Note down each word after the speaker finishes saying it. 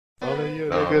you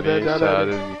niggas that down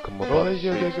me, come up all of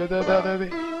you niggas that down me,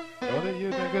 all of you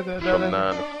niggas that down me, from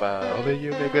 9 to 5, all of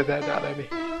you niggas that down me,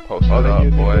 post it up,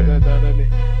 boy,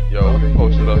 yo,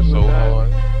 post it up so hard,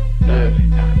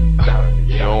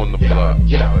 you on the block,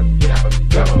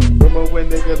 remember when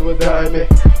niggas was down me,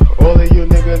 all of you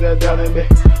niggas that down me,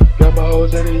 got my whole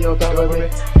city on top of me,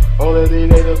 all of these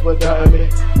niggas was down me,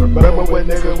 remember when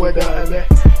niggas was down me,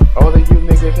 all of you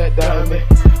niggas that down me,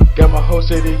 got my whole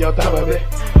city on top of me.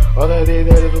 All of these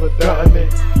niggas was down me.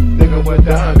 Niggas was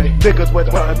down me. Niggas was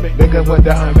down me. Niggas was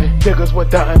down me. Niggas was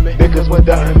down me. Niggas was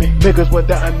down me. Niggas was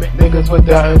down me. Niggas was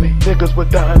down me. Niggas was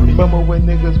down me. Remember when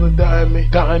niggas was down me?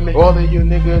 Down me. All of you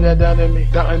niggas that down me.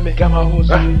 Down me. Got my whole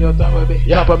city on top of me.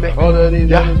 Top of me. All of these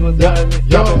niggas was down me.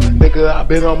 Yo, nigga, I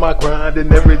been on my grind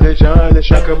and every day shining,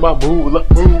 shaking my moolah.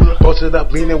 Posted up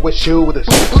leaning with shooters.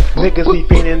 Niggas be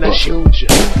feeding that shoot you.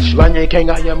 Lanya King,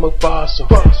 I am a fossil.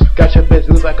 Got your bitch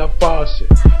loose like a faucet.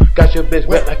 Got your bitch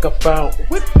wet like a fountain.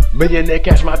 Millionaire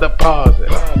cash my deposit.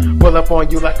 Pull up on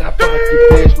you like I fuck you,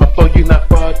 bitch. My flow you not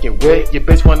fucking with. Your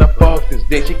bitch wanna fuck this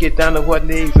dick. She get down to her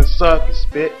knees and suck and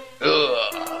spit.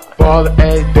 Ballin'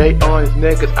 every day on his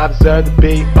niggas. I deserve to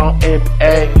be on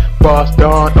NBA. Boss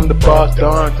Dawn, I'm the boss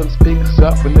Dawn. Turn the speakers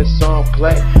up when this song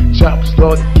play. Chop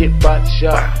slow to get body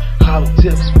shot. Hollow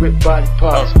tips, rip body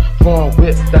parts. Foreign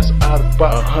whip, that's out of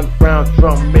box. 100 round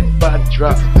drum, mid body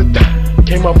drop.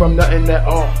 Came up from nothing at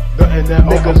all.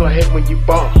 Niggas will hate when you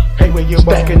ball. Hate when you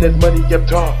stacking this money up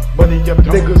tall.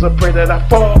 Niggas will pray that I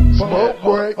fall. Smoke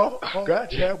break.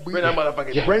 Godchild, bring that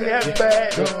motherfucker. Bring that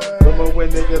back. Remember when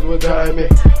niggas was down me?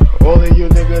 All of you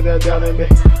niggas that down me.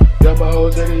 Got my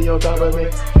whole city on top of me.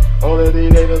 All of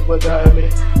these niggas was down me.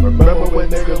 Remember when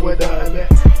niggas was down me?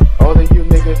 All of you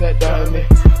niggas that down me.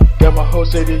 Got my whole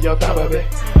city on top of me.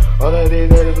 All of these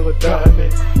niggas was down me.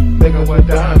 Niggas was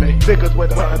down me. Niggas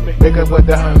was down me. Niggas was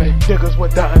down me. Niggas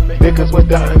was down me. Niggas was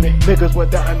down me. Niggas was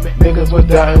down me. Niggas was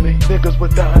down me. Niggas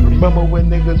was down me. Remember when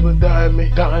niggas was down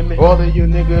me? Down me. All of you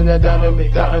niggas that down me.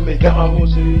 Down me. Got my whole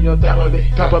city on top of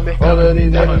me. Top of me. All of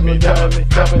these niggas was down me.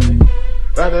 Top of me.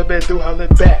 I've been through hollin'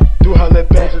 back. Through hollin'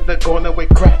 back. Since the corner with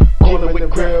crack. Corner with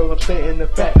grill. I'm stating the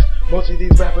facts. Most of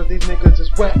these rappers, these niggas is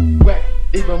whack.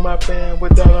 Even my band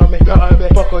with down on me.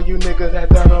 Fuck all you niggas that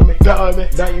down on me.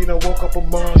 Now you done woke up a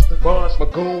monster. My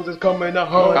goons is coming to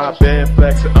haunt. I been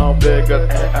flexing on figures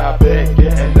and I been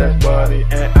getting that money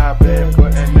and I been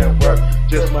putting that work.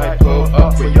 Just might pull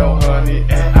up with your honey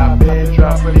and I been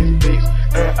dropping these beats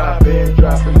and I been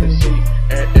dropping the sheet.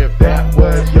 And if that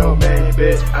was your main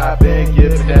bitch, I been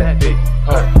giving that beat.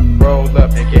 Roll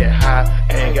up and get high,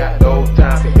 ain't got no